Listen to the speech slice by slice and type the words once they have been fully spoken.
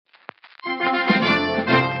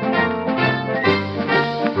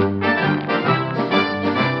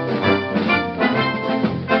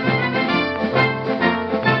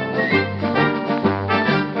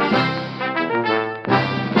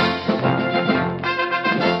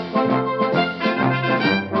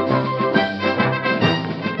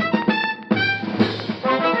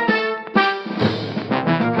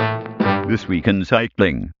Week in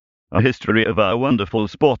Cycling, a history of our wonderful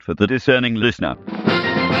sport for the discerning listener.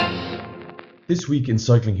 This week in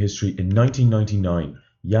cycling history, in 1999,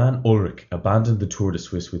 Jan Ullrich abandoned the Tour de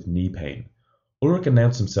Suisse with knee pain. Ullrich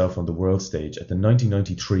announced himself on the world stage at the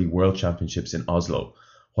 1993 World Championships in Oslo.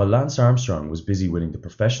 While Lance Armstrong was busy winning the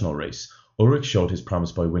professional race, Ullrich showed his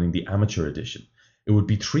promise by winning the amateur edition. It would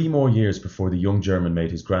be 3 more years before the young German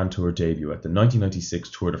made his Grand Tour debut at the 1996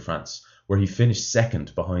 Tour de France, where he finished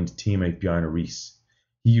second behind teammate Bjarne Riis.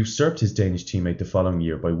 He usurped his Danish teammate the following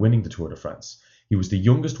year by winning the Tour de France. He was the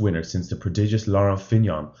youngest winner since the prodigious Laurent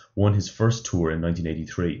Fignon won his first Tour in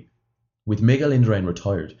 1983. With Miguel Indurain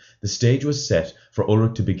retired, the stage was set for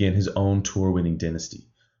Ullrich to begin his own Tour-winning dynasty.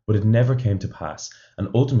 But it never came to pass, and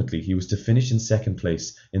ultimately he was to finish in second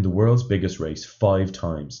place in the world's biggest race 5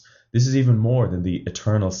 times. This is even more than the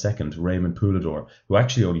eternal second Raymond Poulidor, who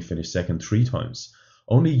actually only finished second 3 times.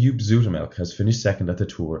 Only Joop Zoetemelk has finished second at the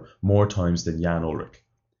Tour more times than Jan Ullrich.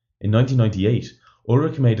 In 1998,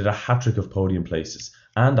 Ullrich made it a hat-trick of podium places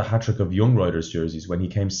and a hat-trick of young riders' jerseys when he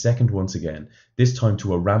came second once again, this time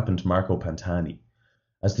to a rampant Marco Pantani.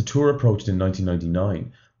 As the Tour approached in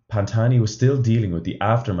 1999, Pantani was still dealing with the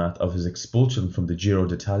aftermath of his expulsion from the Giro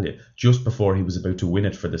d'Italia just before he was about to win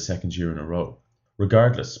it for the second year in a row.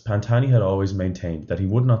 Regardless, Pantani had always maintained that he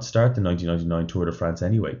would not start the 1999 Tour de France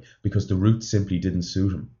anyway because the route simply didn't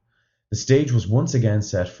suit him. The stage was once again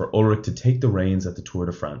set for Ullrich to take the reins at the Tour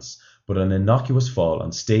de France, but an innocuous fall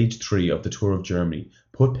on stage 3 of the Tour of Germany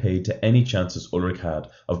put paid to any chances Ullrich had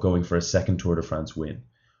of going for a second Tour de France win.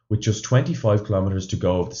 With just 25 kilometres to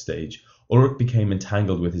go of the stage, Ullrich became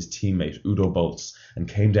entangled with his teammate Udo Bolz and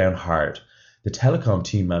came down hard. The Telecom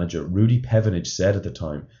team manager Rudy Pevenage said at the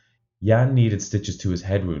time, "Jan needed stitches to his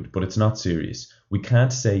head wound, but it's not serious. We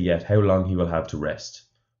can't say yet how long he will have to rest."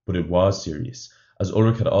 But it was serious, as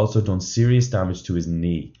Ullrich had also done serious damage to his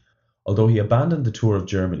knee. Although he abandoned the Tour of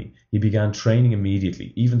Germany, he began training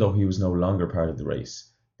immediately, even though he was no longer part of the race.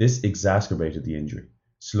 This exacerbated the injury.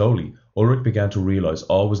 Slowly, Ullrich began to realise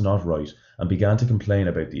all was not right and began to complain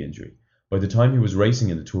about the injury. By the time he was racing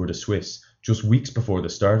in the Tour de Suisse, just weeks before the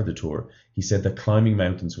start of the Tour, he said that climbing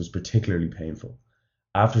mountains was particularly painful.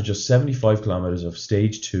 After just 75 kilometres of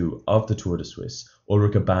stage 2 of the Tour de Suisse,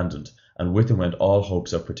 Ullrich abandoned, and with him went all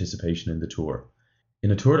hopes of participation in the Tour.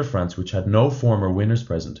 In a Tour de France which had no former winners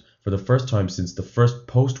present, for the first time since the first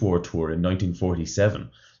post-war Tour in 1947,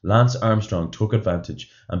 Lance Armstrong took advantage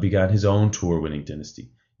and began his own Tour-winning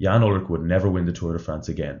dynasty. Jan Ullrich would never win the Tour de France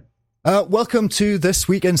again. Welcome to This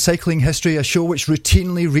Week in Cycling History, a show which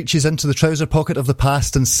routinely reaches into the trouser pocket of the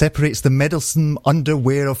past and separates the meddlesome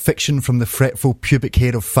underwear of fiction from the fretful pubic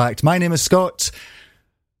hair of fact. My name is Scott.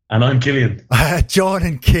 And I'm Killian. John,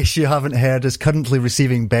 in case you haven't heard, is currently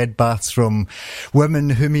receiving bed baths from women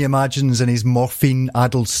whom he imagines in his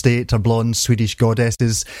morphine-addled state are blonde Swedish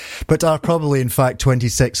goddesses, but are probably in fact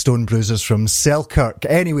 26 stone bruisers from Selkirk.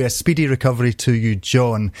 Anyway, a speedy recovery to you,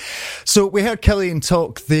 John. So we heard Killian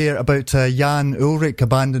talk there about Jan Ullrich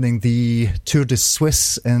abandoning the Tour de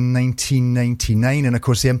Suisse in 1999, and of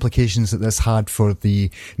course the implications that this had for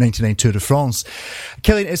the 99 Tour de France.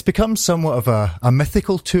 Killian, it's become somewhat of a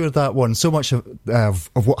mythical tour, that one. So much of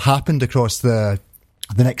what happened across the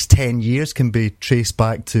next 10 years can be traced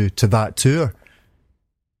back to that tour.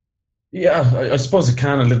 Yeah, I suppose it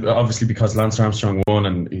can a little bit, obviously, because Lance Armstrong won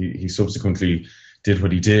and he subsequently did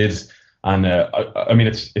what he did. And I mean,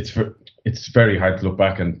 it's very hard to look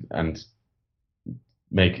back and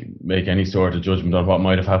make any sort of judgment on what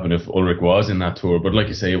might have happened if Ullrich was in that tour. But like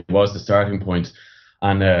you say, it was the starting point.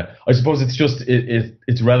 And I suppose it's just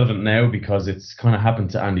it's relevant now because it's kind of happened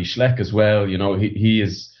to Andy Schleck as well. You know, I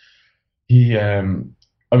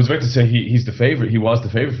was about to say he's the favourite. He was the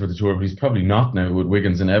favourite for the Tour, but he's probably not now with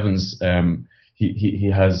Wiggins and Evans. He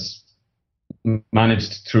has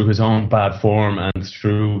managed through his own bad form and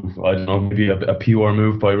through, I don't know, maybe a PR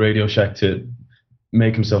move by Radio Shack to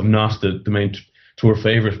make himself not the main Tour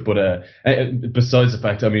favourite. But besides the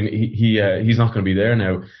fact, I mean, he's not going to be there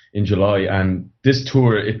now in July, and this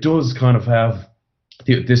tour, it does kind of have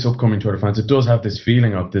this upcoming Tour de France. It does have this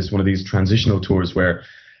feeling of this one of these transitional tours where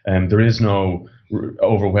there is no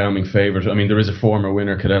overwhelming favourite. I mean, there is a former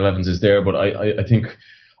winner, Cadel Evans is there, but I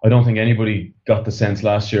don't think anybody got the sense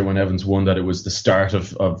last year when Evans won that it was the start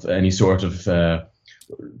of any sort of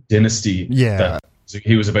dynasty. Yeah, that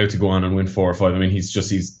he was about to go on and win 4 or 5. I mean, he's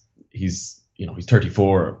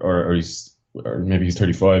 34 or maybe he's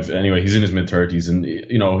 35. Anyway, he's in his mid-30s, and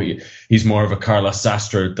you know he's more of a Carlos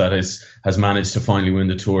Sastre that has managed to finally win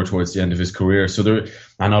the Tour towards the end of his career. So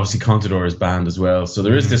and obviously Contador is banned as well. So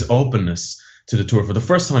there is this openness to the Tour for the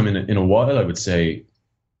first time in a while, I would say.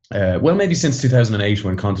 well, maybe since 2008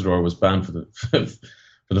 when Contador was banned for the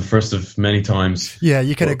for the first of many times. Yeah,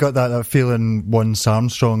 you kind of got that feeling once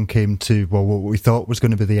Armstrong came to, well, what we thought was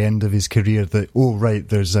going to be the end of his career, that, oh, right,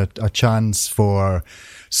 there's a chance for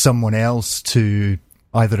someone else to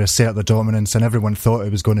either assert the dominance, and everyone thought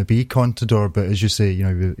it was going to be Contador, but as you say,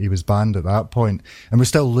 he was banned at that point. And we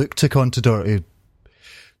still look to Contador to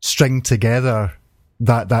string together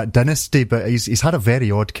that dynasty, but he's had a very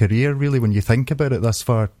odd career, really, when you think about it thus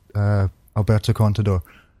far, Alberto Contador.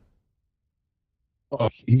 Oh,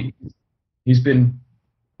 he's been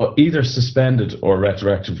either suspended or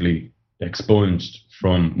retroactively expunged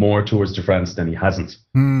from more Tours de France than he hasn't,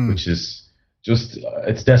 which is just,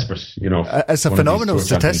 it's desperate, It's a phenomenal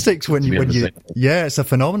statistic when you it's a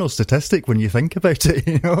phenomenal statistic when you think about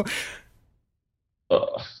it,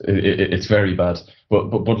 It's very bad, but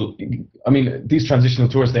I mean, these transitional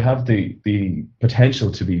tours, they have the potential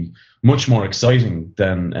to be much more exciting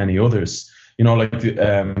than any others. Like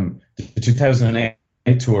the 2008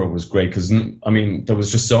 tour was great because, I mean, there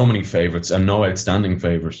was just so many favourites and no outstanding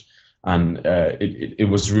favourites, and it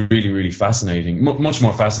was really, really fascinating, much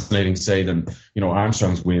more fascinating, say, than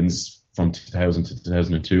Armstrong's wins from 2000 to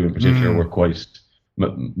 2002 in particular were quite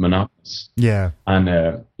monotonous. Yeah, and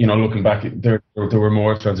looking back, there were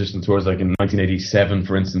more transitional tours, like in 1987,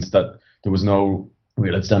 for instance, that there was no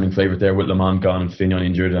real outstanding favourite there, with Le Mans gone and Fignon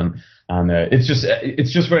injured, and it's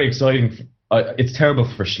just very exciting. It's terrible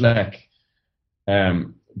for Schleck,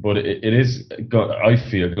 but it is, I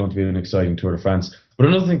feel, going to be an exciting Tour de France. But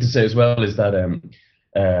another thing to say as well is that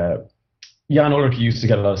Jan Ullrich used to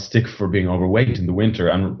get a lot of stick for being overweight in the winter,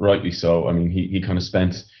 and rightly so. I mean, he kind of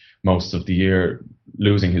spent most of the year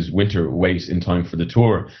losing his winter weight in time for the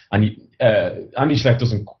Tour. And Andy Schleck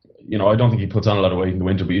doesn't, I don't think he puts on a lot of weight in the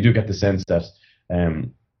winter, but you do get the sense that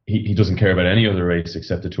he doesn't care about any other race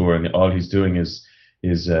except the Tour, and all he's doing is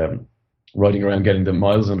riding around getting the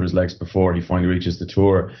miles under his legs before he finally reaches the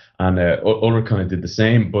Tour. And Ullrich kind of did the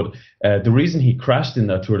same. But the reason he crashed in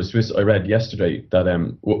that Tour de Suisse, I read yesterday that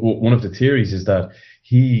one of the theories is that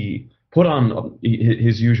he put on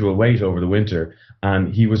his usual weight over the winter,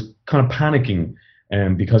 and he was kind of panicking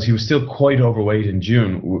because he was still quite overweight in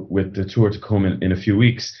June with the Tour to come in a few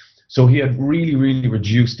weeks. So he had really, really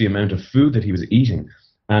reduced the amount of food that he was eating.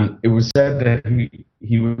 And it was said that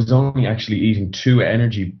he was only actually eating 2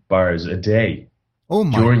 energy bars a day. Oh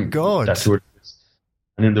my during God. That Tour.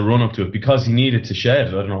 And in the run up to it, because he needed to shed,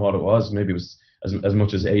 I don't know what it was, maybe it was as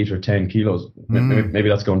much as 8 or 10 kilos. Maybe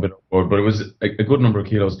that's going a bit overboard, but it was a good number of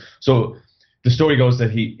kilos. So the story goes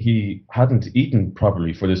that he hadn't eaten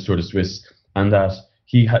properly for this Tour de Suisse, and that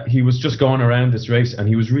he was just going around this race, and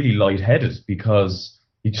he was really lightheaded because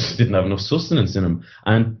he just didn't have enough sustenance in him.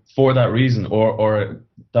 And for that reason, or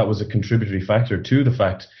that was a contributory factor to the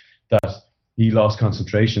fact that he lost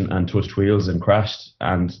concentration and touched wheels and crashed,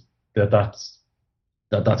 and that's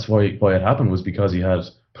why it happened, was because he had,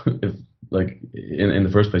 in the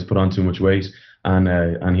first place, put on too much weight,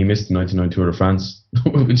 and he missed the 99 Tour de France,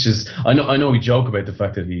 which is, I know we joke about the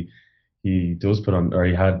fact that he does put on, or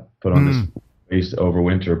he had put on this weight over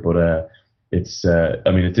winter, but it's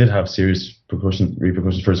it did have serious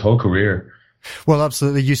repercussions for his whole career. Well,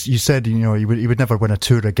 absolutely. You said he would never win a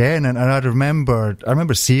Tour again, and I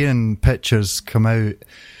remember seeing pictures come out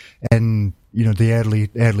in the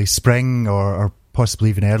early spring or possibly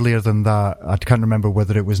even earlier than that. I can't remember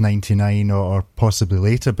whether it was 99 or possibly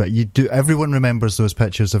later, but everyone remembers those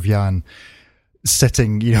pictures of Jan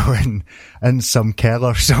sitting, in some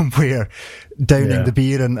cellar somewhere, downing the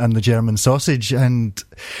beer and the German sausage.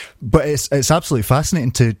 But it's absolutely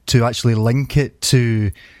fascinating to actually link it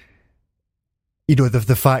to,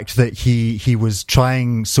 the fact that he was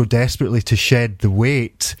trying so desperately to shed the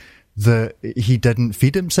weight that he didn't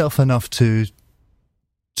feed himself enough to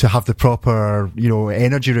have the proper,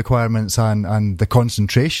 energy requirements and the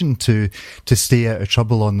concentration to stay out of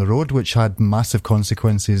trouble on the road, which had massive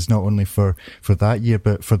consequences not only for that year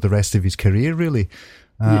but for the rest of his career, really.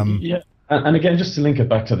 Yeah, and again, just to link it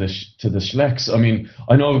back to the Schlecks, I mean,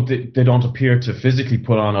 I know they don't appear to physically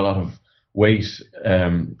put on a lot of weight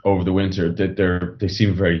over the winter. They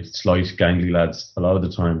seem very slight, gangly lads a lot of the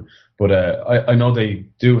time, but I know they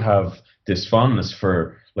do have this fondness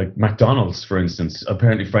for, like, McDonald's, for instance.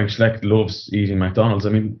 Apparently Frank Schleck loves eating McDonald's. I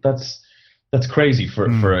mean, that's crazy for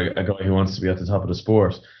a guy who wants to be at the top of the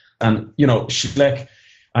sport. And, Schleck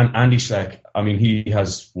and Andy Schleck, I mean, he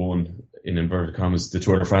has won, in inverted commas, the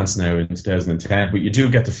Tour de France now in 2010, but you do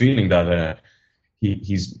get the feeling that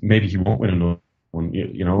he won't win another one,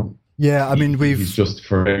 Yeah, I mean, he's just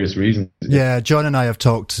for various reasons. Yeah, John and I have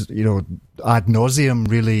talked, ad nauseum,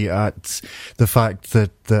 really, at the fact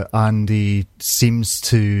that Andy seems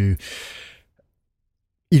to,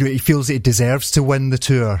 he feels that he deserves to win the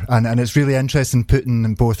Tour. And it's really interesting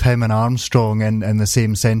putting both him and Armstrong in the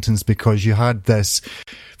same sentence, because you had this,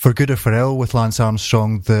 for good or for ill, with Lance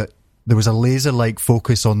Armstrong, that there was a laser-like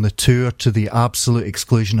focus on the Tour to the absolute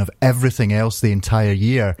exclusion of everything else the entire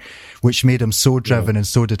year, which made him so driven and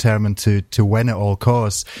so determined to win at all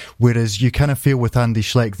costs. Whereas you kind of feel with Andy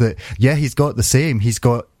Schleck that, yeah, he's got the same. He's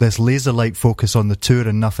got this laser-like focus on the Tour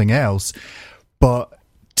and nothing else, but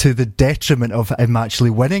to the detriment of him actually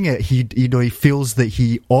winning it. He feels that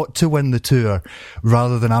he ought to win the Tour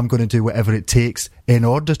rather than I'm going to do whatever it takes in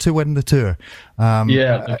order to win the Tour.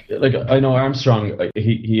 Like I know Armstrong,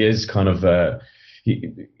 he is kind of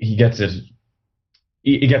he gets it.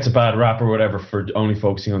 He gets a bad rap or whatever for only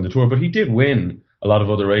focusing on the Tour, but he did win a lot of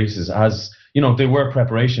other races. As you know, they were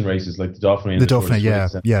preparation races like the Dauphiné. And the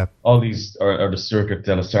Dauphiné, yeah. All these are the Circuit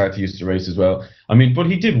de la Sarthe used to race as well. I mean, but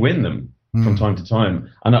he did win them from time to time.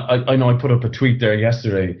 And I know I put up a tweet there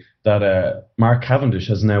yesterday that Mark Cavendish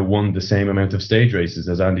has now won the same amount of stage races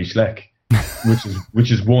as Andy Schleck, which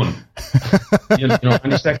is one. you know,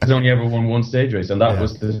 Andy Schleck has only ever won one stage race, and that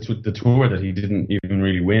was the Tour that he didn't even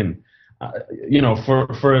really win.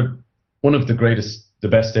 For one of the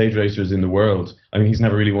best stage racers in the world, I mean, he's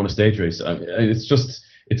never really won a stage race.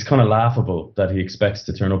 It's kind of laughable that he expects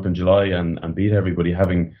to turn up in July and beat everybody,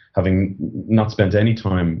 having not spent any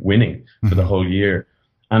time winning for the whole year.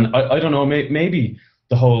 And I don't know, maybe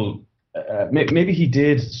the whole maybe he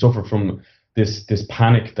did suffer from this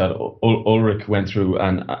panic that Ulrich went through,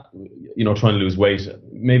 and trying to lose weight.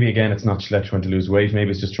 Maybe again, it's not Schleck trying to lose weight.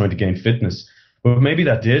 Maybe it's just trying to gain fitness. But maybe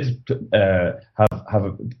that did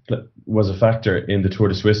was a factor in the Tour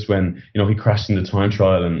de Suisse when he crashed in the time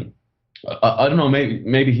trial. And I don't know,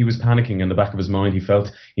 maybe he was panicking in the back of his mind. He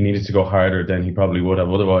felt he needed to go harder than he probably would have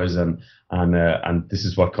otherwise, and this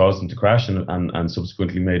is what caused him to crash and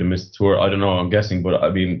subsequently made him miss the Tour. I don't know, I'm guessing, but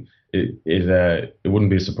I mean, it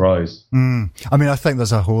wouldn't be a surprise. I mean, I think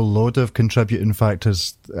there's a whole load of contributing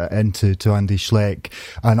factors into Andy Schleck,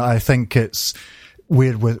 and I think it's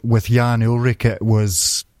weird with Jan Ullrich. It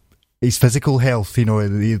was his physical health, he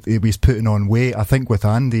was putting on weight. I think with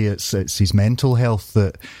Andy, it's his mental health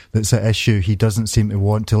that's at issue. He doesn't seem to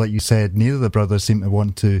want to, like you said, neither of the brothers seem to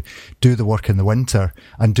want to do the work in the winter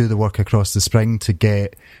and do the work across the spring to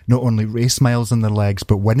get not only race miles in their legs,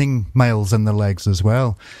 but winning miles in their legs as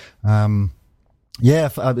well.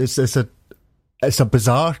 It's a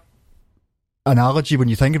bizarre analogy when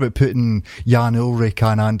you think about putting Jan Ullrich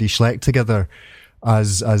and Andy Schleck together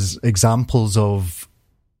as examples of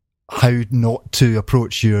how not to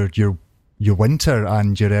approach your winter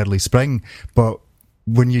and your early spring. But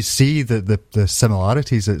when you see the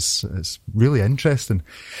similarities, it's really interesting.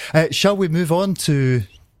 Shall we move on to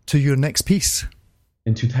your next piece?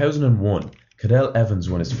 In 2001, Cadel Evans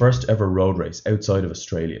won his first ever road race outside of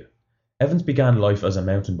Australia. Evans began life as a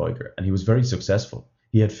mountain biker, and he was very successful.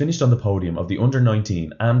 He had finished on the podium of the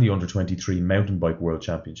Under-19 and the Under-23 Mountain Bike World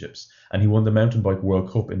Championships, and he won the Mountain Bike World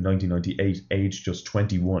Cup in 1998, aged just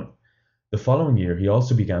 21. The following year, he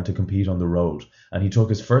also began to compete on the road, and he took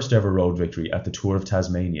his first ever road victory at the Tour of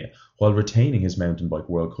Tasmania while retaining his Mountain Bike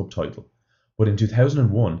World Cup title. But in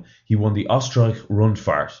 2001, he won the Österreich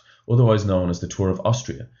Rundfahrt, otherwise known as the Tour of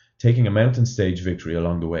Austria, taking a mountain stage victory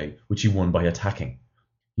along the way, which he won by attacking.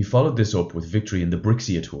 He followed this up with victory in the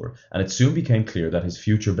Brixia Tour, and it soon became clear that his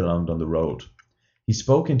future belonged on the road. He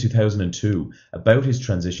spoke in 2002 about his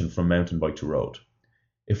transition from mountain bike to road.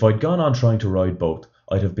 "If I'd gone on trying to ride both,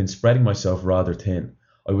 I'd have been spreading myself rather thin.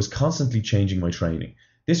 I was constantly changing my training.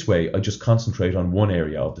 This way, I just concentrate on one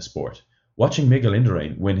area of the sport. Watching Miguel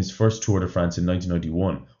Indurain win his first Tour de France in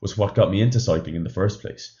 1991 was what got me into cycling in the first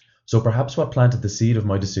place. So perhaps what planted the seed of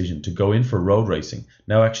my decision to go in for road racing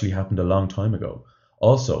now actually happened a long time ago.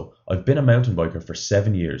 Also, I've been a mountain biker for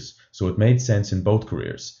 7 years, so it made sense in both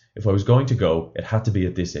careers. If I was going to go, it had to be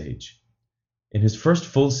at this age." In his first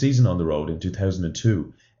full season on the road in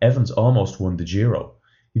 2002, Evans almost won the Giro.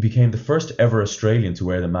 He became the first ever Australian to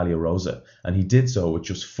wear the Maglia Rosa, and he did so with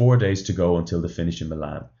just 4 days to go until the finish in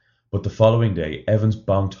Milan. But the following day, Evans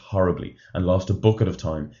bonked horribly and lost a bucket of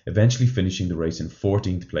time, eventually finishing the race in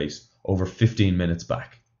 14th place, over 15 minutes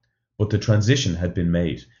back. But the transition had been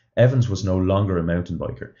made. Evans was no longer a mountain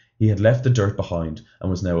biker. He had left the dirt behind and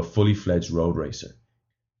was now a fully fledged road racer.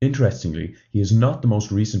 Interestingly, he is not the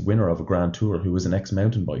most recent winner of a Grand Tour who was an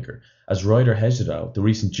ex-mountain biker, as Ryder Hesjedal, the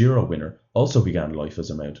recent Giro winner, also began life as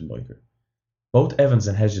a mountain biker. Both Evans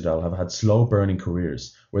and Hesjedal have had slow-burning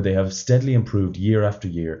careers, where they have steadily improved year after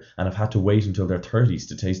year and have had to wait until their 30s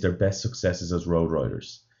to taste their best successes as road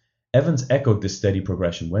riders. Evans echoed this steady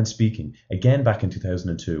progression when speaking, again back in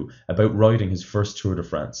 2002, about riding his first Tour de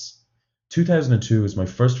France. 2002 is my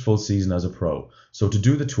first full season as a pro, so to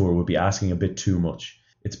do the tour would be asking a bit too much.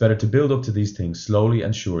 It's better to build up to these things slowly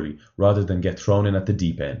and surely rather than get thrown in at the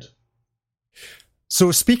deep end.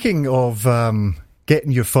 So speaking of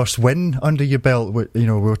getting your first win under your belt, we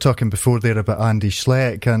were talking before there about Andy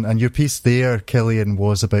Schleck, and your piece there, Killian,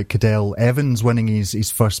 was about Cadel Evans winning his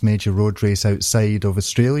first major road race outside of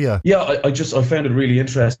Australia. Yeah, I found it really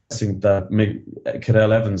interesting that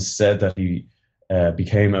Cadel Evans said that he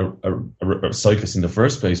became a cyclist in the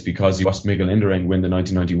first place because he watched Miguel Indurain win the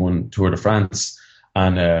 1991 Tour de France.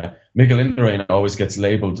 And Miguel Indurain always gets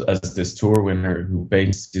labelled as this tour winner who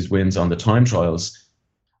based his wins on the time trials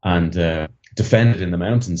and defended in the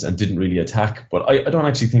mountains and didn't really attack. But I don't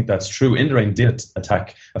actually think that's true. Indurain did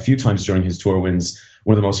attack a few times during his tour wins.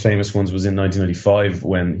 One of the most famous ones was in 1995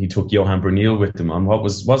 when he took Johan Brunel with him on what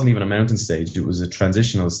wasn't even a mountain stage. It was a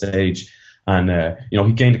transitional stage. And,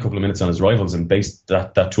 he gained a couple of minutes on his rivals and based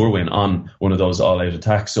that tour win on one of those all-out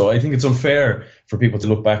attacks. So I think it's unfair for people to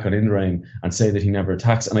look back on Indurain and say that he never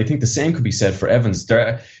attacks. And I think the same could be said for Evans.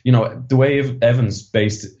 The way Evans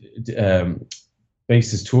based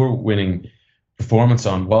his tour winning performance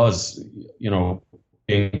on was,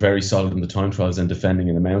 being very solid in the time trials and defending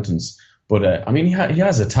in the mountains. But, he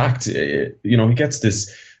has attacked. He gets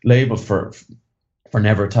this label for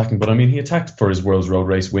never attacking, but he attacked for his World's Road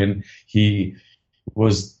Race win. He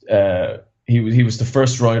was the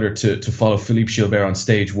first rider to follow Philippe Gilbert on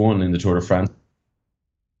stage 1 in the Tour de France.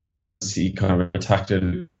 He kind of attacked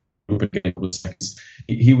it.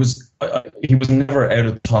 He was never out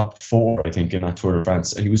of the top 4, I think, in that Tour de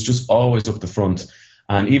France. He was just always up the front.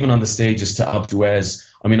 And even on the stages to Alpe d'Huez,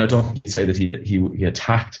 I don't think you say that he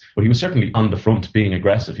attacked, but he was certainly on the front being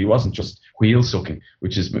aggressive. He wasn't just wheel sucking,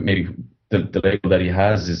 which is maybe the label that he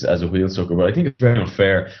has is as a wheel sucker. But I think it's very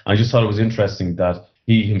unfair. I just thought it was interesting that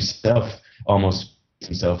he himself almost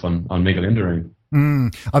himself on Miguel Indurain.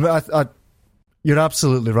 You're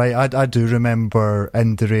absolutely right. I do remember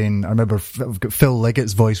Indurain. I remember Phil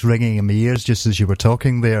Liggett's voice ringing in my ears just as you were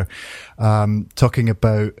talking there, talking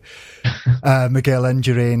about Miguel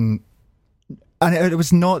Indurain. And it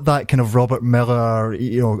was not that kind of Robert Miller,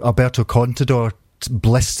 Alberto Contador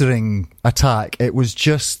blistering attack. It was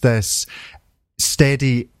just this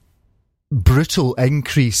steady, brutal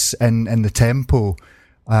increase in the tempo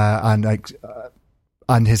and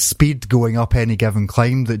his speed going up any given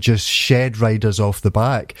climb that just shed riders off the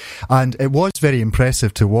back. And it was very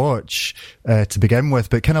impressive to watch to begin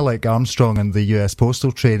with, but kind of like Armstrong and the US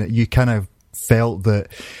Postal Train, you kind of felt that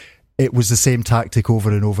it was the same tactic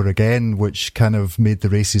over and over again, which kind of made the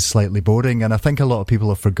races slightly boring. And I think a lot of people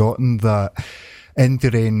have forgotten that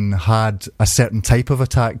Indurain had a certain type of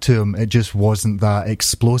attack to him. It just wasn't that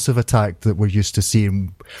explosive attack that we're used to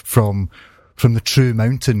seeing from the true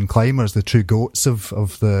mountain climbers, the true goats of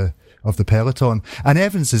the peloton. And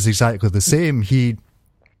Evans is exactly the same. He,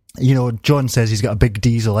 John says he's got a big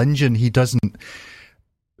diesel engine. He doesn't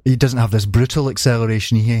have this brutal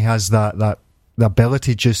acceleration. He has the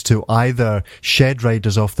ability just to either shed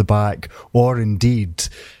riders off the back or indeed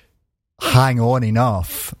hang on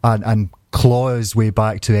enough and claw his way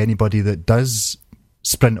back to anybody that does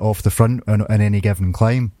sprint off the front on any given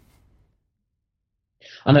climb.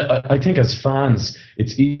 And I think as fans,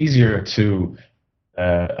 it's easier to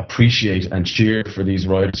appreciate and cheer for these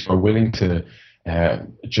riders who are willing to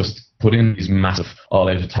just put in these massive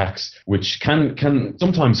all-out attacks, which can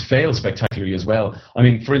sometimes fail spectacularly as well.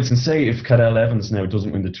 For instance, say if Cadel Evans now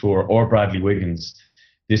doesn't win the Tour or Bradley Wiggins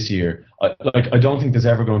this year, I don't think there's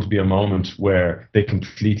ever going to be a moment where they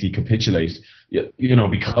completely capitulate,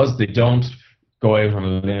 because they don't go out on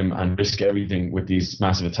a limb and risk everything with these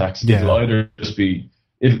massive attacks. Yeah. It'll either just be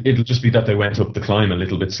that they went up the climb a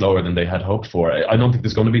little bit slower than they had hoped for. I don't think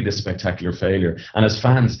there's going to be this spectacular failure. And as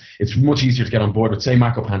fans, it's much easier to get on board with, say,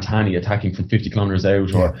 Marco Pantani attacking from 50 kilometres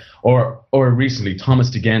out, or recently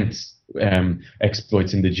Thomas de Gendt's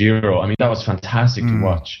exploits in the Giro. That was fantastic to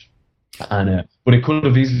watch. And but it could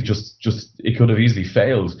have easily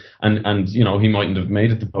failed, and he mightn't have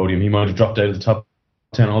made it to the podium. He might have dropped out of the top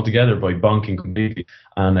 10 altogether by bonking completely.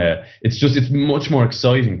 And it's much more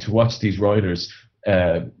exciting to watch these riders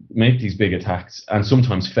make these big attacks and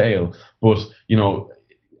sometimes fail. But a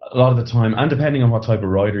lot of the time, and depending on what type of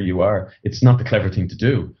rider you are, it's not the clever thing to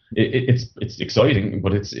do. It's exciting,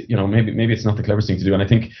 but it's maybe it's not the cleverest thing to do. And I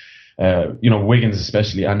think Wiggins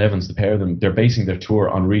especially and Evans, the pair of them, they're basing their tour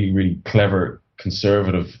on really, really clever,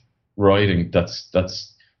 conservative riding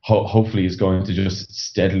that's hopefully is going to just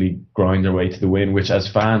steadily grind their way to the win, which as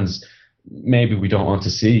fans, maybe we don't want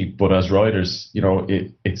to see. But as riders,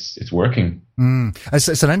 it's working.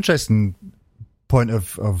 It's an interesting point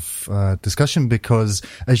of discussion, because,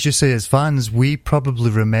 as you say, as fans, we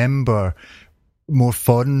probably remember more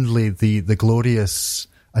fondly the glorious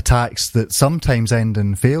attacks that sometimes end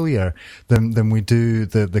in failure than we do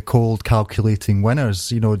the cold, calculating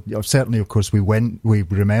winners. Certainly, of course, we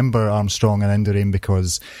remember Armstrong and Indurain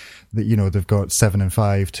because they've got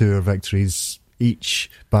 7-5 tour victories each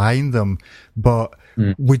behind them, but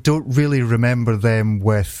we don't really remember them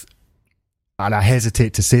with, and I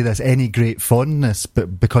hesitate to say this, any great fondness,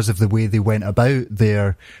 but because of the way they went about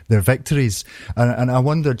their victories. And I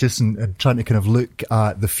wonder, just in trying to kind of look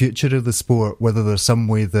at the future of the sport, whether there's some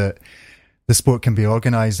way that the sport can be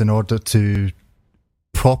organised in order to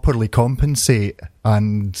properly compensate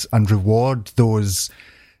and reward those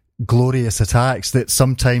glorious attacks that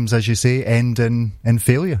sometimes, as you say, end in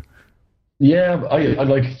failure. Yeah, I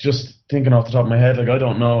like, just thinking off the top of my head, like, I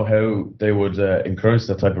don't know how they would encourage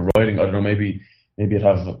that type of riding. I don't know, maybe it'd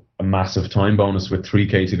have a massive time bonus with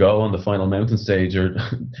 3K to go on the final mountain stage, or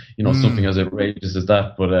something as outrageous as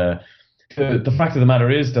that. But the fact of the matter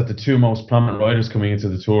is that the two most prominent riders coming into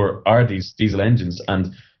the Tour are these diesel engines,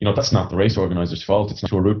 and that's not the race organizers' fault. It's not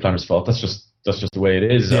Tour route planners' fault. That's just the way it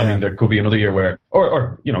is. Yeah. I mean, there could be another year where,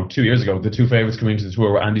 or 2 years ago, the two favourites coming into the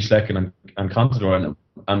Tour were Andy Schlecken and Contador,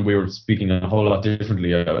 and we were speaking a whole lot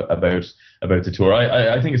differently about the Tour.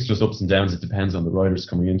 I think it's just ups and downs. It depends on the riders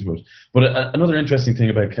coming into it. But another interesting thing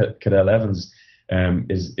about Cadel Evans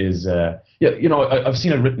is I've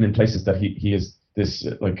seen it written in places that he is this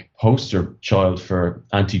like poster child for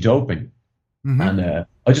anti-doping. Mm-hmm. And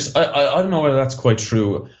I don't know whether that's quite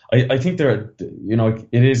true. I think there,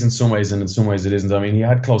 it is in some ways, and in some ways it isn't. I mean, he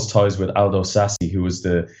had close ties with Aldo Sassi, who was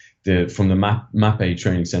the from the MAPE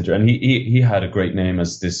training center, and he had a great name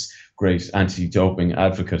as this great anti-doping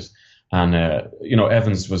advocate. And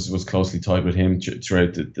Evans was closely tied with him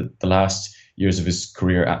throughout the last years of his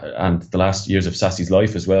career and the last years of Sassi's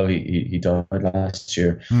life as well. He died last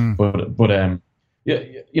year,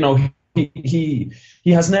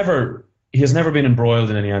 he has never been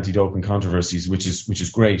embroiled in any anti-doping controversies, which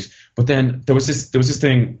is great. But then there was this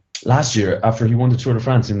thing last year after he won the Tour de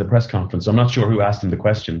France in the press conference. I'm not sure who asked him the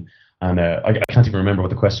question, and I can't even remember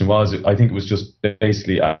what the question was. I think it was just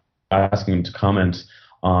basically asking him to comment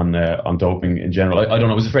on doping in general. I don't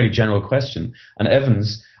know. It was a fairly general question, and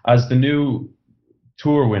Evans, as the new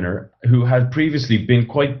Tour winner, who had previously been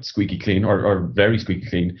quite squeaky clean or very squeaky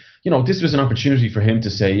clean, this was an opportunity for him to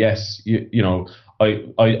say, yes,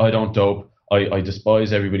 I don't dope. I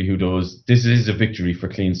despise everybody who does. This is a victory for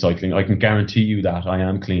clean cycling. I can guarantee you that I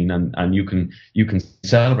am clean, and you can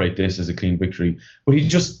celebrate this as a clean victory. But he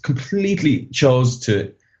just completely chose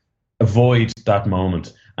to avoid that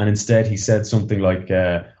moment, and instead he said something like,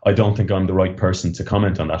 I don't think I'm the right person to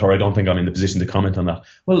comment on that, or I don't think I'm in the position to comment on that.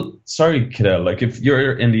 Well, sorry, Cadel, like, if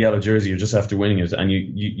you're in the yellow jersey, you're just after winning it, and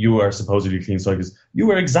you are supposedly clean cyclist, you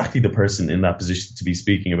are exactly the person in that position to be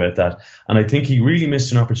speaking about that. And I think he really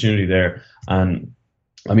missed an opportunity there. And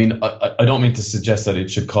I mean, I don't mean to suggest that it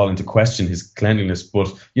should call into question his cleanliness,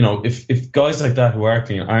 but if guys like that who are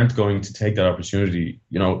clean aren't going to take that opportunity,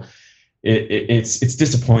 it's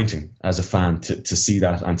disappointing as a fan to see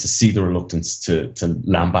that, and to see the reluctance to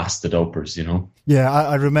lambast the dopers, Yeah,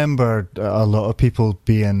 I remember a lot of people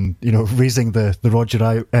being, raising the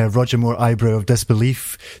Roger Moore eyebrow of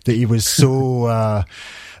disbelief that he was so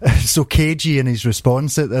so cagey in his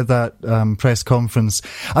response at that press conference.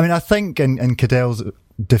 I mean, I think in Cadel's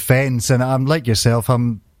defence, and I'm like yourself,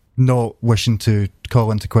 I'm not wishing to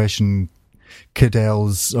call into question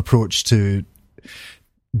Cadel's approach to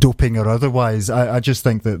doping or otherwise. I just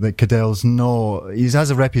think that Cadel's he has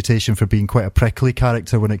a reputation for being quite a prickly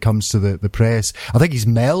character when it comes to the press. I think he's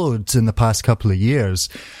mellowed in the past couple of years.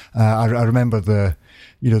 I remember the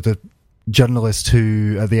journalist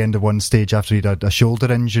who, at the end of one stage after he'd had a shoulder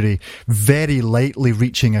injury, very lightly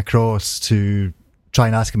reaching across to try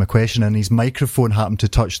and ask him a question, and his microphone happened to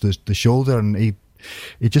touch the shoulder, and he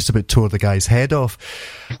just about tore the guy's head off.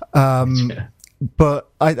 But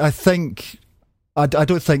I think, I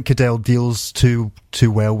don't think Cadel deals too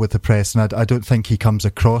well with the press, and I don't think he comes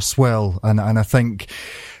across well. And I think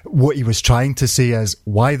what he was trying to say is,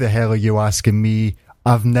 why the hell are you asking me?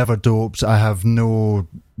 I've never doped. I have no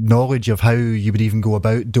knowledge of how you would even go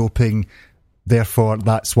about doping. Therefore,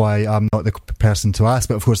 that's why I'm not the person to ask.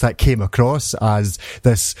 But of course, that came across as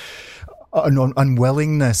this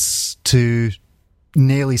unwillingness to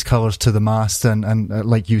nail his colours to the mast, and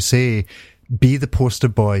like you say, be the poster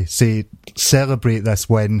boy, say, celebrate this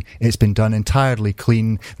win. It's been done entirely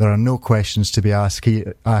clean. There are no questions to be asked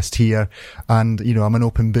here. And, I'm an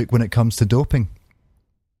open book when it comes to doping.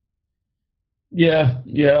 Yeah.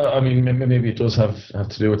 I mean, maybe it does have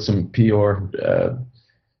to do with some PR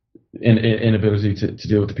inability to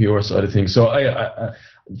deal with the PR side of things. So I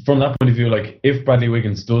from that point of view, like if Bradley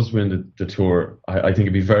Wiggins does win the Tour, I think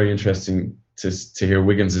it'd be very interesting to hear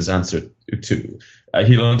Wiggins' answer to.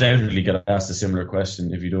 He'll undoubtedly get asked a similar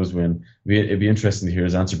question if he does win. It'd be interesting to hear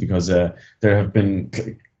his answer, because there have been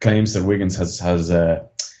claims that Wiggins has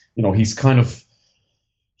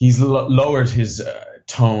he's lowered his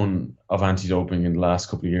tone of anti-doping in the last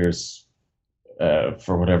couple of years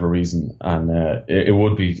for whatever reason, and it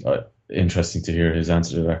would be interesting to hear his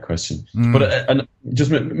answer to that question. But and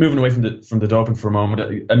just moving away from the doping for a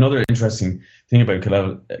moment, another interesting thing about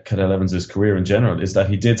Cadel Evans' career in general is that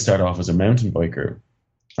he did start off as a mountain biker,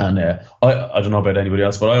 and I don't know about anybody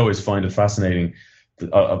else, but I always find it fascinating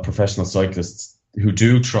a professional cyclists who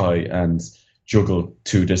do try and juggle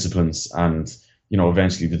two disciplines, and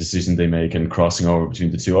eventually the decision they make and crossing over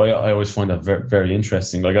between the two. I always find that very, very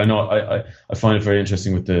interesting. Like I find it very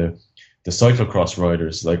interesting with the cyclocross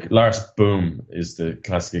riders. Like Lars Boom is the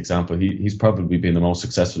classic example. He's probably been the most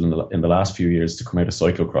successful in the last few years to come out of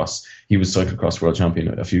cyclocross. He was cyclocross world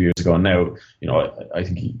champion a few years ago, and now I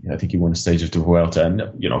think he won a stage of the Vuelta, and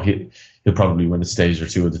he'll probably win a stage or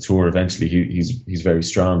two of the Tour eventually. He's very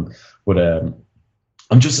strong, but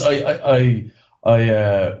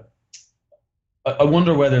I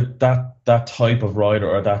wonder whether that type of rider,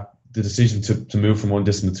 or the decision to move from one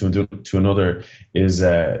discipline to another is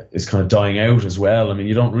kind of dying out as well. I mean,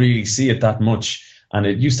 you don't really see it that much, and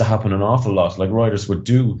it used to happen an awful lot. Like riders would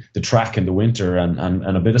do the track in the winter and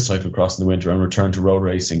a bit of cyclocross in the winter and return to road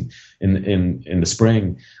racing in the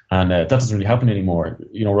spring, and that doesn't really happen anymore.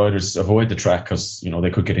 Riders avoid the track because they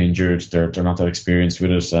could get injured. They're not that experienced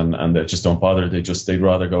with it, and they just don't bother. They'd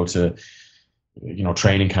rather go to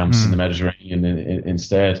training camps in the Mediterranean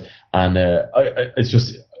instead. And it's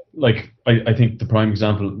just like I think the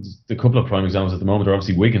couple of prime examples at the moment are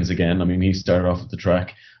obviously Wiggins again. I mean, he started off at the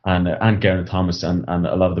track, and Geraint Thomas and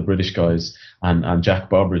a lot of the British guys, and Jack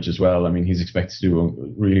Bobridge as well. I mean, he's expected to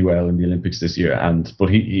do really well in the Olympics this year, but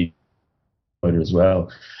he as well.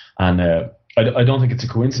 And I don't think it's a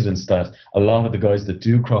coincidence that a lot of the guys that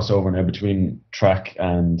do cross over now between track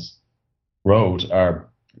and road are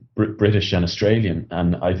British and Australian,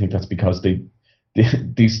 and I think that's because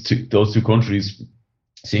those two countries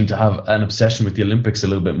seem to have an obsession with the Olympics a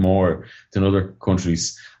little bit more than other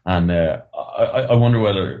countries, and I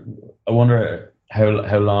wonder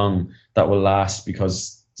how long that will last,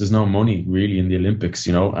 because there's no money really in the Olympics,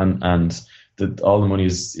 and all the money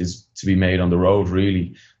is to be made on the road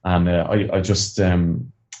really, and I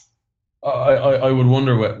would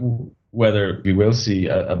wonder whether we will see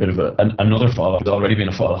a bit of another fall off. There's already been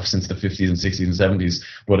a fall off since the 50s and 60s and 70s,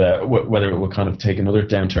 but whether it will kind of take another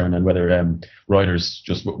downturn, and whether riders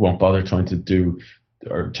just won't bother trying to do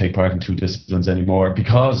or take part in two disciplines anymore,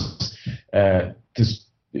 because this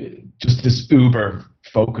uber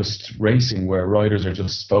focused racing where riders are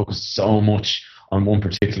just focused so much on one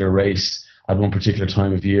particular race at one particular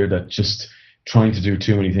time of year that just trying to do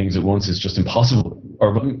too many things at once is just impossible.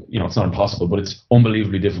 Or it's not impossible, but it's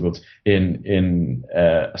unbelievably difficult in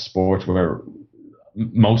a sport where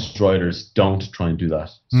most riders don't try and do that.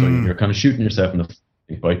 So you're kind of shooting yourself in the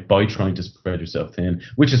foot by trying to spread yourself thin,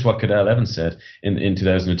 which is what Cadel Evans said in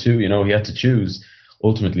 2002. He had to choose.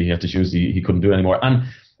 Ultimately, he had to choose. He couldn't do it anymore. And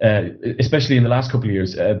especially in the last couple of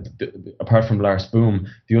years, apart from Lars Boom,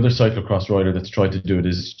 the other cyclocross rider that's tried to do it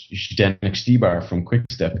is Zdenek Stybar from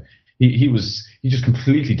Quickstep. He just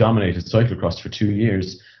completely dominated cyclocross for 2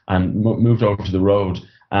 years and moved over to the road,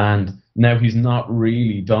 and now he's not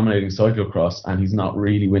really dominating cyclocross, and he's not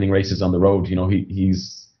really winning races on the road.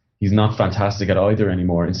 He's not fantastic at either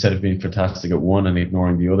anymore, instead of being fantastic at one and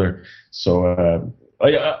ignoring the other. So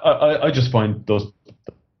I just find those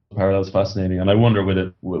parallels fascinating, and I wonder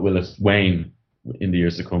will it wane in the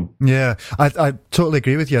years to come. Yeah, I totally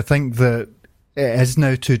agree with you. I think that it is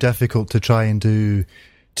now too difficult to try and do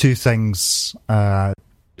two things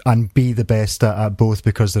and be the best at both,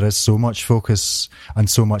 because there is so much focus and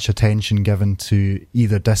so much attention given to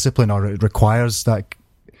either discipline, or it requires that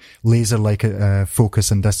laser-like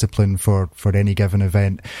focus and discipline for any given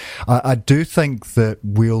event. I do think that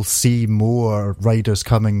we'll see more riders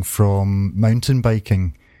coming from mountain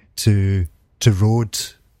biking to road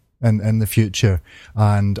in the future,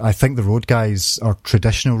 and I think the road guys, or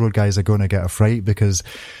traditional road guys, are going to get a fright, because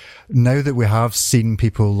now that we have seen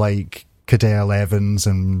people like Cadel Evans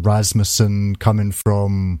and Rasmussen coming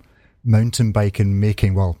from mountain biking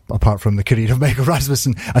making, well, apart from the career of Michael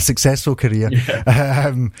Rasmussen, a successful career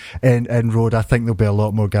in road. I think there'll be a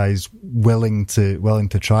lot more guys willing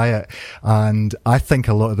to try it, and I think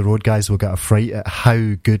a lot of the road guys will get a fright at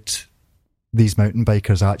how good these mountain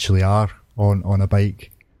bikers actually are on a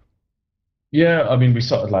bike. Yeah, I mean, we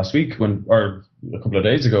saw it last week or a couple of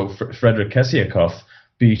days ago. Frederick Kessiakoff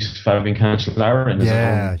beat Fabian Cancellara in his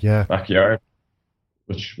own backyard,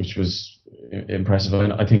 which was impressive.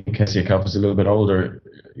 I think Kessiakoff is a little bit older.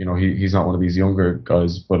 You know, he's not one of these younger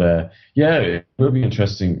guys, but it will be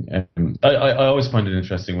interesting. I always find it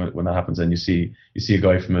interesting when that happens, and you see a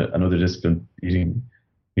guy from another discipline beating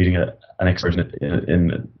an expert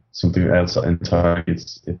in something else entirely.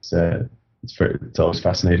 It's always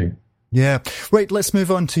fascinating. Yeah. Right, let's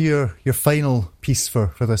move on to your final piece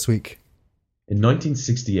for this week. In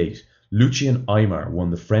 1968, Lucien Aymar won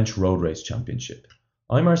the French Road Race Championship.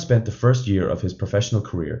 Aymar spent the first year of his professional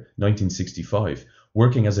career, 1965,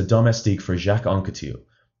 working as a domestique for Jacques Anquetil.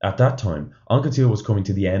 At that time, Anquetil was coming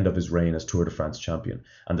to the end of his reign as Tour de France champion,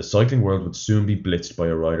 and the cycling world would soon be blitzed by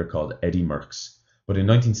a rider called Eddy Merckx. But in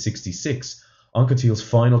 1966, Anquetil's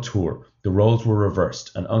final tour, the roles were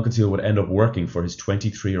reversed, and Anquetil would end up working for his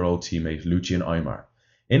 23-year-old teammate Lucien Aymar.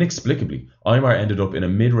 Inexplicably, Aymar ended up in a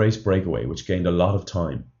mid-race breakaway which gained a lot of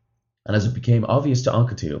time. And as it became obvious to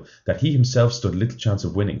Anquetil that he himself stood little chance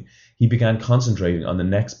of winning, he began concentrating on the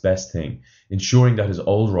next best thing, ensuring that his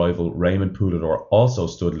old rival Raymond Poulidor also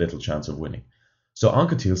stood little chance of winning. So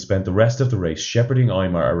Anquetil spent the rest of the race shepherding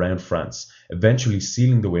Aymar around France, eventually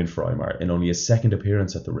sealing the win for Aymar in only his second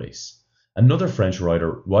appearance at the race. Another French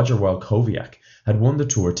rider, Roger Walkowiak, had won the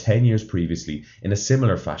Tour 10 years previously in a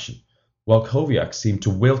similar fashion. Walkowiak seemed to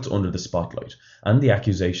wilt under the spotlight and the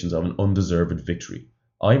accusations of an undeserved victory.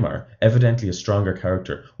 Aymar, evidently a stronger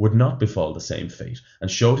character, would not befall the same fate and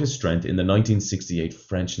showed his strength in the 1968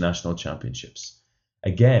 French National Championships.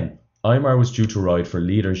 Again, Aymar was due to ride for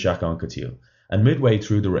leader Jacques Anquetil, and midway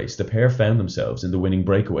through the race the pair found themselves in the winning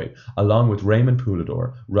breakaway along with Raymond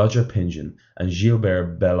Poulidor, Roger Pingin and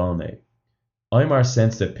Gilbert Bellonnet. Aymar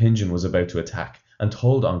sensed that Pingin was about to attack and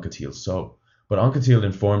told Anquetil so, but Anquetil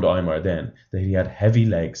informed Aymar then that he had heavy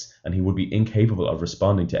legs and he would be incapable of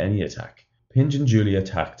responding to any attack. Pingin duly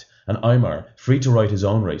attacked, and Aymar, free to ride his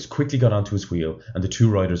own race, quickly got onto his wheel and the two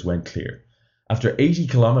riders went clear. After 80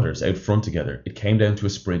 kilometres out front together, it came down to a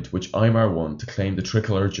sprint which Aymar won to claim the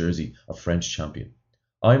tricolour jersey of French champion.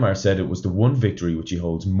 Aymar said it was the one victory which he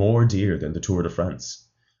holds more dear than the Tour de France.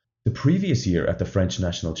 The previous year at the French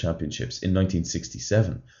National Championships in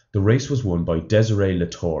 1967, the race was won by Désiré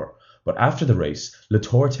Latour, but after the race,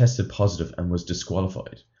 Latour tested positive and was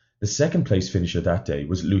disqualified. The second place finisher that day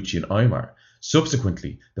was Lucien Aymar.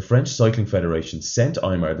 Subsequently, the French Cycling Federation sent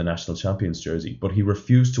Aymar the national champion's jersey, but he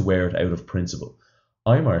refused to wear it out of principle.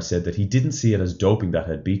 Aymar said that he didn't see it as doping that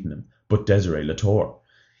had beaten him, but Désiré Latour.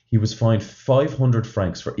 He was fined 500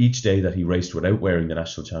 francs for each day that he raced without wearing the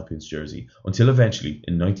national champion's jersey, until eventually,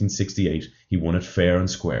 in 1968, he won it fair and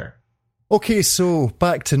square. Okay, so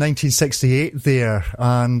back to 1968 there,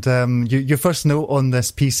 and your first note on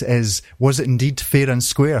this piece is, was it indeed fair and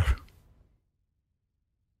square?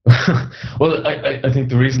 Well, I think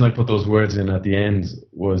the reason I put those words in at the end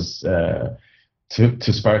was to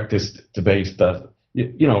spark this debate that,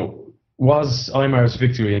 you know, was Aymar's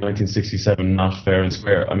victory in 1967 not fair and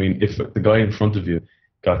square? I mean, if the guy in front of you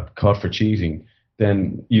got caught for cheating,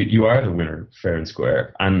 then you are the winner, fair and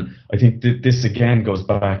square. And I think this again goes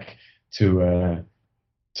back to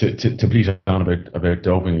bleat on about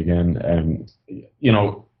doping again. You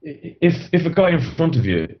know, if a guy in front of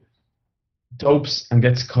you dopes and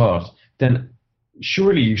gets caught, then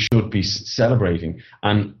surely you should be celebrating.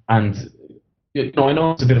 And you know, I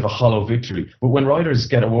know it's a bit of a hollow victory, but when riders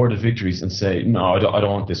get awarded victories and say, no, I don't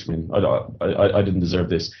want this win, I didn't deserve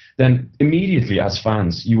this, then immediately as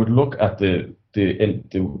fans you would look at the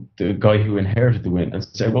guy who inherited the win and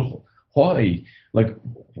say, well, why? Like,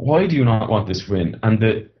 why do you not want this win? And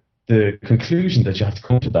the conclusion that you have to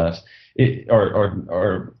come to that,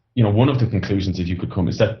 or you know, one of the conclusions that you could come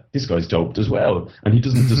is that this guy's doped as well, and he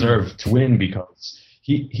doesn't deserve to win because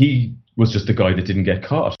he was just the guy that didn't get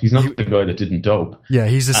caught. He's not the guy that didn't dope. Yeah,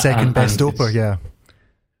 he's the second best doper, yeah.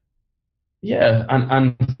 Yeah,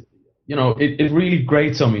 and you know, it really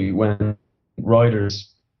grates on me when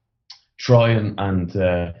riders try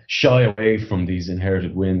and shy away from these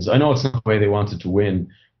inherited wins. I know it's not the way they wanted to win,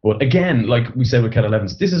 but again, like we said with Cat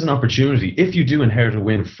 11s, this is an opportunity. If you do inherit a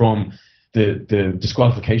win from the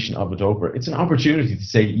disqualification of a doper, it's an opportunity to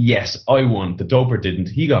say, yes, I won, the doper didn't,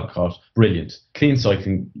 he got caught, brilliant, clean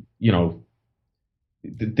cycling. You know,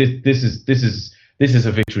 this is this is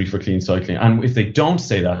a victory for clean cycling. And if they don't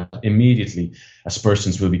say that, immediately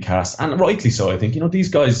aspersions will be cast, and rightly so. I think, these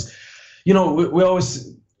guys, we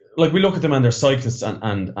always, like, we look at them and they're cyclists,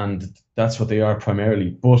 and that's what they are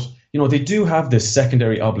primarily. But they do have this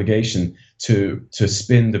secondary obligation to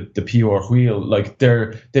spin the PR wheel. Like,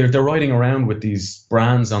 they're riding around with these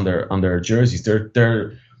brands on their jerseys.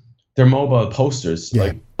 They're mobile posters.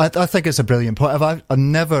 Yeah. Like, I think it's a brilliant point. I've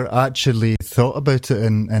never actually thought about it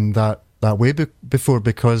in that way before,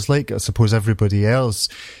 because, like, I suppose everybody else,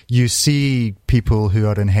 you see people who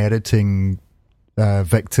are inheriting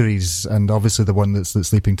victories, and obviously the one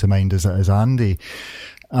that's leaping to mind is Andy.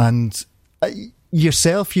 And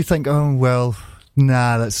yourself, you think, oh well,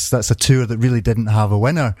 nah, that's a tour that really didn't have a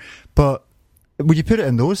winner. But when you put it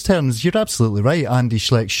in those terms, you're absolutely right. Andy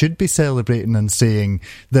Schleck should be celebrating and saying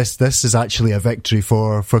this is actually a victory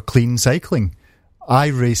for clean cycling. I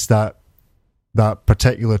raced that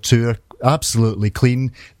particular tour absolutely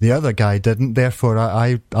clean. The other guy didn't, therefore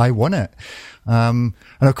I won it. And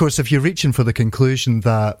of course, if you're reaching for the conclusion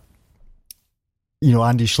that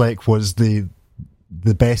Andy Schleck was the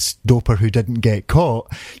best doper who didn't get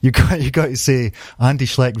caught, you got to say Andy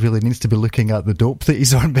Schleck really needs to be looking at the dope that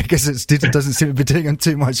he's on, because it doesn't seem to be doing him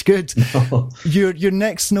too much good. No. Your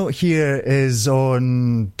next note here is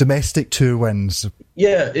on domestic tour wins.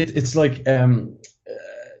 Yeah, it's like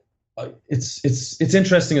it's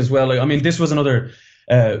interesting as well. Like, I mean, this was another.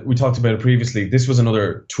 We talked about it previously. This was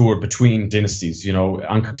another tour between dynasties.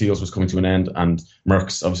 Anquetil's was coming to an end, and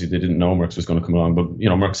Merckx, obviously they didn't know Merckx was going to come along, but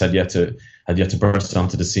Merckx had yet to burst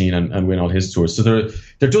onto the scene and win all his tours. So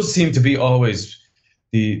there does seem to be always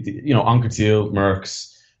the Anquetil, Merckx,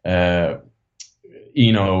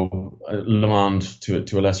 Le Mans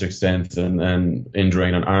to a lesser extent, and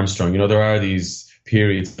Indurain and Armstrong. There are these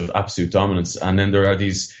periods of absolute dominance, and then there are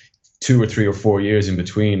these 2 or 3 or 4 years in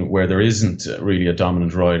between where there isn't really a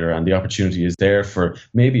dominant rider, and the opportunity is there for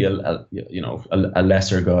maybe a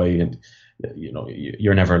lesser guy. And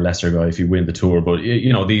you're never a lesser guy if you win the tour, but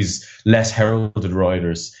these less heralded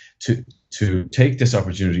riders to take this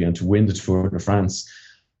opportunity and to win the Tour de France.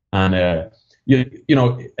 And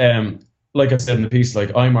like I said in the piece, like,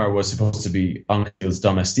 Aymar was supposed to be Anquetil's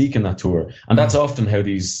domestique in that tour, and that's often how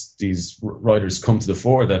these riders come to the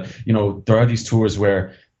fore. That there are these tours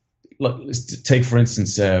where, let's take, for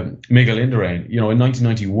instance, Miguel Indurain. In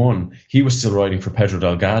 1991, he was still riding for Pedro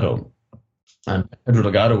Delgado, and Pedro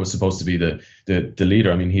Delgado was supposed to be the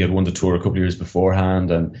leader. I mean, he had won the tour a couple of years beforehand,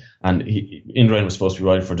 and Indurain was supposed to be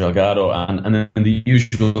riding for Delgado, and then the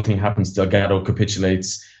usual thing happens. Delgado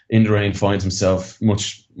capitulates. Indurain finds himself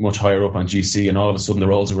much higher up on GC, and all of a sudden the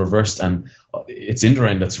roles are reversed, and it's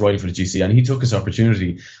Indurain that's riding for the GC, and he took his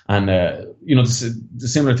opportunity. And the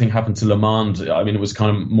similar thing happened to Le Mans. I mean, it was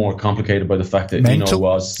kind of more complicated by the fact that Hinault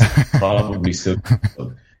was probably still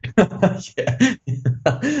yeah.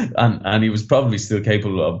 and he was probably still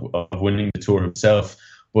capable of winning the tour himself.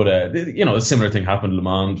 But a similar thing happened. Le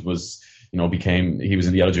Mans was he was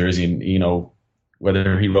in the yellow jersey, and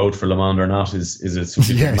whether he rode for Le Mans or not is a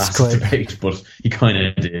massive debate, but he kind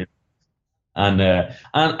of did. And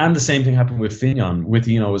the same thing happened with Fignon, with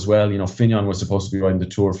Hinault as well. Fignon was supposed to be riding the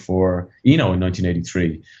tour for Hinault in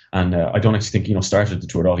 1983, and I don't actually think Hinault started the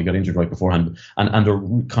tour at all. He got injured right beforehand, and there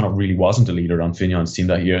kind of really wasn't a leader on Fignon's team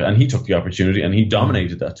that year, and he took the opportunity and he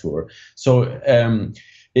dominated that tour. So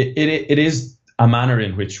it is a manner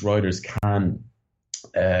in which riders can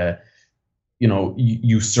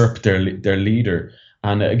usurp their leader.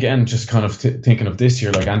 And again, just kind of thinking of this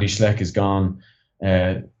year, like, Andy Schleck is gone.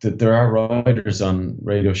 There are riders on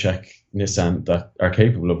Radio Shack Nissan that are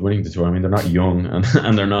capable of winning the tour. I mean, they're not young,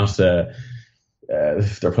 and they're not they're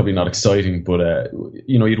probably not exciting, but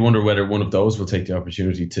you'd wonder whether one of those will take the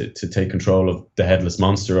opportunity to take control of the headless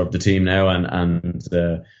monster of the team now and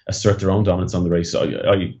assert their own dominance on the race.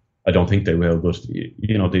 I don't think they will, but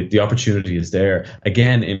the opportunity is there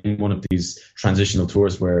again in one of these transitional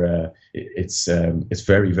tours where it's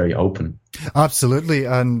very, very open. Absolutely,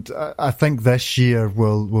 and I think this year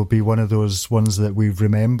will be one of those ones that we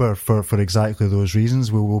remember for exactly those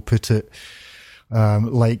reasons. We will put it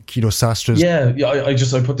Sastra's. Yeah, I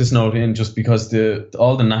put this note in just because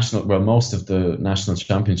most of the national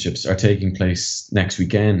championships are taking place next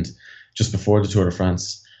weekend, just before the Tour de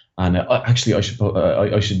France. And actually,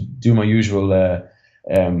 I should do my usual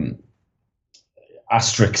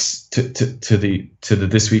asterisks to the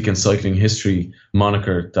This Week in Cycling History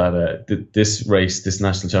moniker that this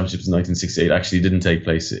national championship in 1968 actually didn't take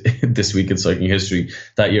place this week in cycling history.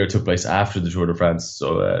 That year took place after the Tour de France.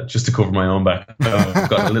 So just to cover my own back, I've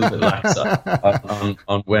got a little bit lax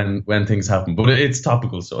on when things happen, but it's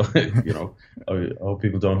topical. So I hope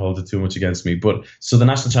people don't hold it too much against me. But so the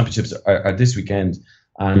national championships are this weekend,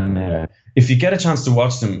 and if you get a chance to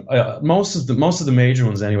watch them, most of the major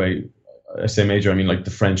ones anyway. I say major, I mean like the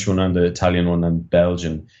French one and the Italian one and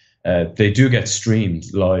Belgian. They do get streamed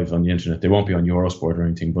live on the internet. They won't be on Eurosport or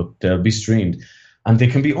anything, but they'll be streamed. And they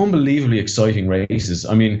can be unbelievably exciting races.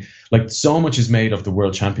 I mean, like so much is made of the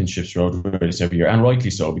World Championships road race every year, and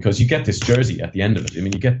rightly so, because you get this jersey at the end of it. I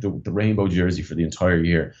mean, you get the rainbow jersey for the entire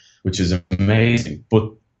year, which is amazing. But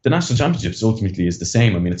the National Championships ultimately is the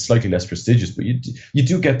same. I mean, it's slightly less prestigious, but you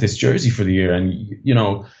do get this jersey for the year, and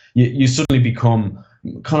you suddenly become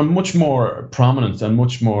kind of much more prominent and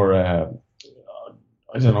much more,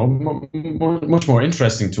 much more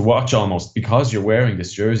interesting to watch almost because you're wearing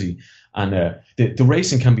this jersey. And the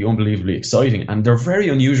racing can be unbelievably exciting, and they're very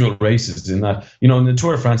unusual races in that, in the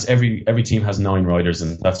Tour de France, every team has 9 riders,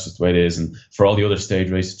 and that's just the way it is. And for all the other stage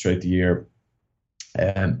races throughout the year,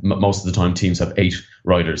 most of the time teams have 8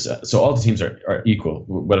 riders, so all the teams are equal.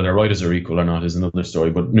 Whether their riders are equal or not is another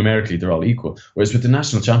story, but numerically they're all equal. Whereas with the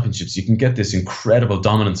national championships, you can get this incredible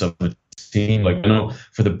dominance of a team. Like,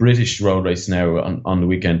 for the British road race now on the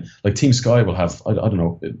weekend, like Team Sky will have, I don't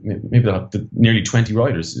know, maybe they'll have nearly 20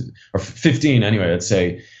 riders, or 15 anyway, I'd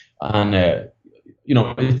say. And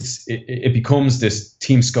it becomes this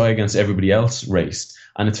Team Sky against everybody else race.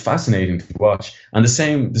 And it's fascinating to watch. And the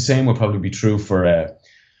same will probably be true for,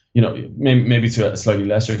 maybe to a slightly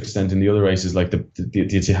lesser extent in the other races, like the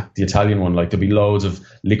Italian one. Like there'll be loads of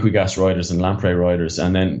Liquigas riders and Lampre riders,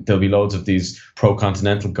 and then there'll be loads of these pro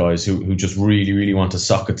continental guys who just really, really want to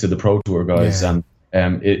sock it to the pro tour guys. Yeah.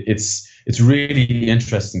 And it's really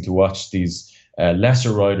interesting to watch these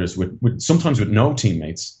lesser riders with sometimes with no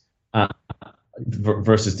teammates.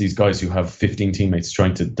 Versus these guys who have 15 teammates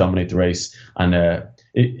trying to dominate the race, and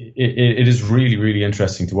it is really, really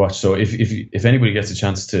interesting to watch. So if anybody gets a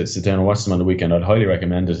chance to sit down and watch them on the weekend, I'd highly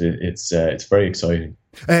recommend it. It's very exciting.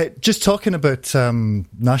 Just talking about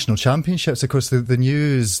national championships, of course, the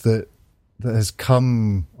news that has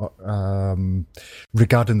come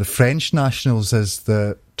regarding the French nationals is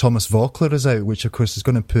that Thomas Voeckler is out, which of course is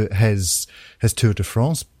going to put his Tour de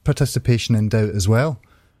France participation in doubt as well.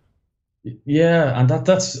 Yeah, and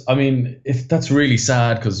that's really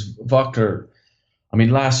sad, because Voeckler,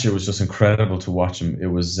 last year was just incredible to watch him. It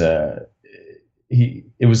was the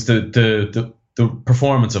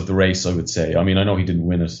performance of the race, I would say. I know he didn't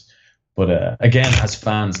win it, but again, as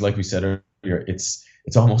fans, like we said earlier, it's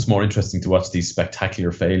almost more interesting to watch these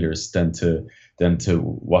spectacular failures than to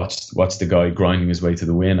watch the guy grinding his way to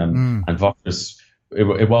the win. And Voeckler's,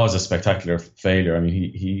 it was a spectacular failure.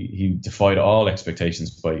 He defied all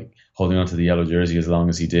expectations by holding on to the yellow jersey as long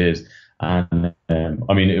as he did. And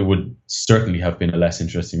it would certainly have been a less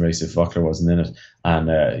interesting race if Voeckler wasn't in it. And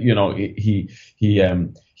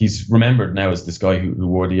he's remembered now as this guy who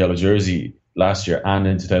wore the yellow jersey last year and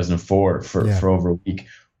in 2004 for over a week.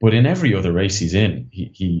 But in every other race he's in,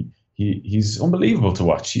 he's unbelievable to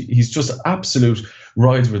watch. He's just absolute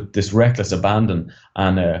rides with this reckless abandon.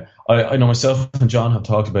 And I know myself and John have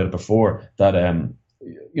talked about it before, that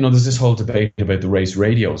there's this whole debate about the race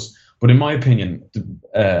radios. But in my opinion,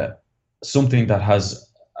 something that has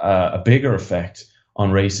a bigger effect on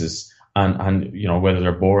races and whether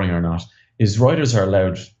they're boring or not is riders are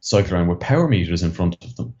allowed to cycle around with power meters in front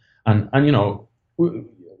of them. And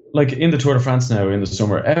like in the Tour de France now in the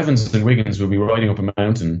summer, Evans and Wiggins will be riding up a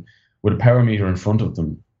mountain with a power meter in front of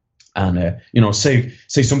them. And, say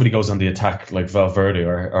somebody goes on the attack like Valverde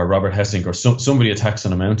or Robert Hessink, or somebody attacks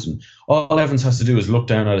on a mountain. All Evans has to do is look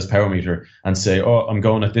down at his power meter and say, oh, I'm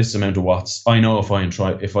going at this amount of watts. I know if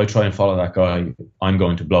I try and follow that guy, I'm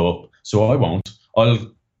going to blow up. So I won't.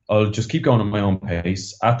 I'll just keep going at my own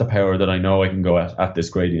pace at the power that I know I can go at this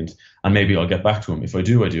gradient, and maybe I'll get back to him. If I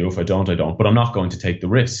do, I do. If I don't, I don't. But I'm not going to take the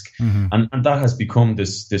risk. Mm-hmm. And that has become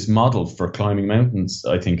this model for climbing mountains,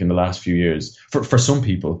 I think, in the last few years for some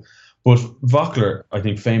people. But Voeckler, I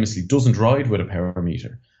think, famously doesn't ride with a power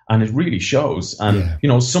meter, and it really shows. And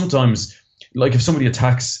sometimes, like if somebody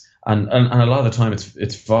attacks, and a lot of the time it's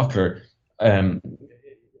Voeckler,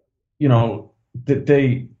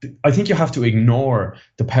 I think you have to ignore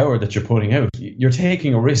the power that you're putting out. You're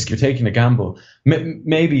taking a risk. You're taking a gamble.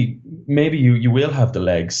 Maybe you will have the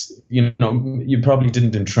legs. You know, you probably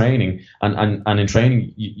didn't in training, and in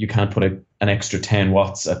training you can't put out an extra 10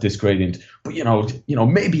 watts at this gradient. But you know,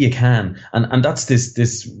 maybe you can, and that's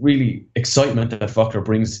this really excitement that Voeckler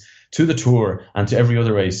brings to the Tour and to every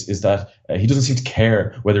other race, is that he doesn't seem to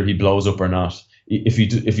care whether he blows up or not. If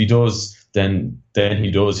he does, then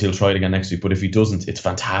he does. He'll try it again next week. But if he doesn't, it's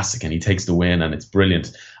fantastic, and he takes the win, and it's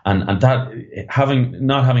brilliant. And that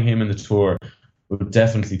not having him in the Tour would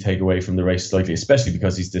definitely take away from the race slightly, especially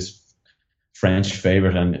because he's this French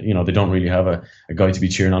favourite, and you know they don't really have a guy to be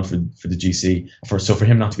cheering on for the GC. So for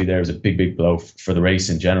him not to be there is a big blow for the race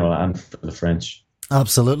in general and for the French.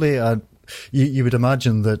 Absolutely. You would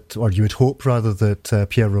imagine that, or you would hope rather, that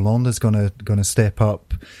Pierre Rolland is going to step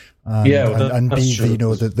up. And be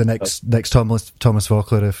the next Thomas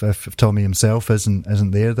Voeckler if Tommy himself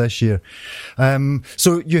isn't there this year.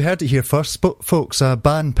 So you heard it here first, folks.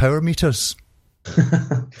 Ban power meters.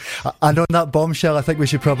 And on that bombshell, I think we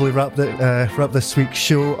should probably wrap this week's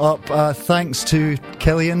show up. Thanks to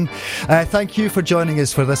Kilian. Thank you for joining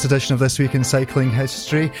us for this edition of This Week in Cycling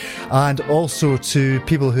History, and also to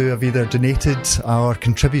people who have either donated or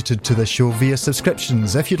contributed to the show via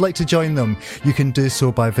subscriptions. If you'd like to join them, you can do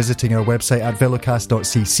so by visiting our website at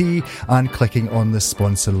velocast.cc and clicking on the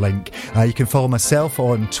sponsor link. You can follow myself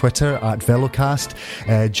on Twitter at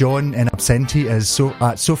Velocast. John in absentee is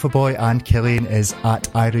at SofaBoy, and Kilian is at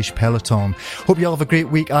Irish Peloton. Hope you all have a great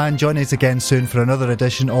week, and join us again soon for another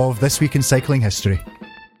edition of This Week in Cycling History.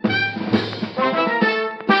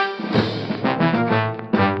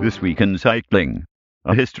 This Week in Cycling,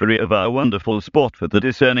 a history of our wonderful sport for the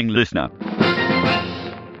discerning listener.